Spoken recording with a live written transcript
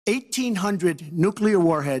1,800 nuclear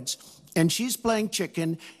warheads, and she's playing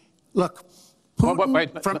chicken. Look,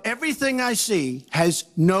 Putin, from everything I see, has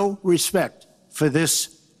no respect for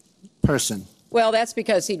this person. Well, that's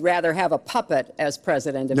because he'd rather have a puppet as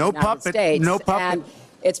president of the United States. No puppet. And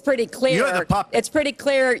it's pretty clear. You're the puppet. It's pretty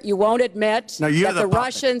clear you won't admit that the puppet.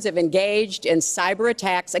 Russians have engaged in cyber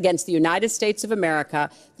attacks against the United States of America,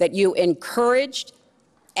 that you encouraged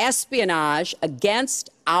espionage against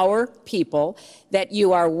our people, that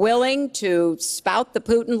you are willing to spout the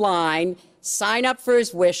Putin line, sign up for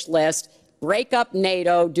his wish list, break up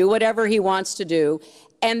NATO, do whatever he wants to do,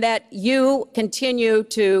 and that you continue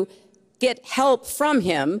to get help from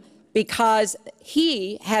him because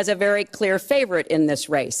he has a very clear favorite in this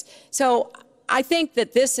race. So I think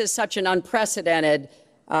that this is such an unprecedented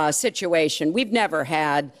situation. We've never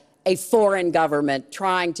had a foreign government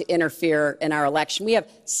trying to interfere in our election. We have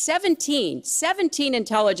 17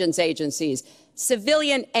 intelligence agencies,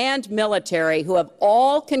 civilian and military, who have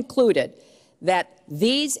all concluded that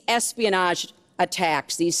these espionage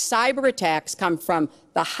attacks, these cyber attacks, come from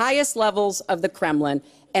the highest levels of the Kremlin,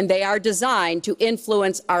 and they are designed to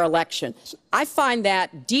influence our election. I find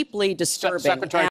that deeply disturbing.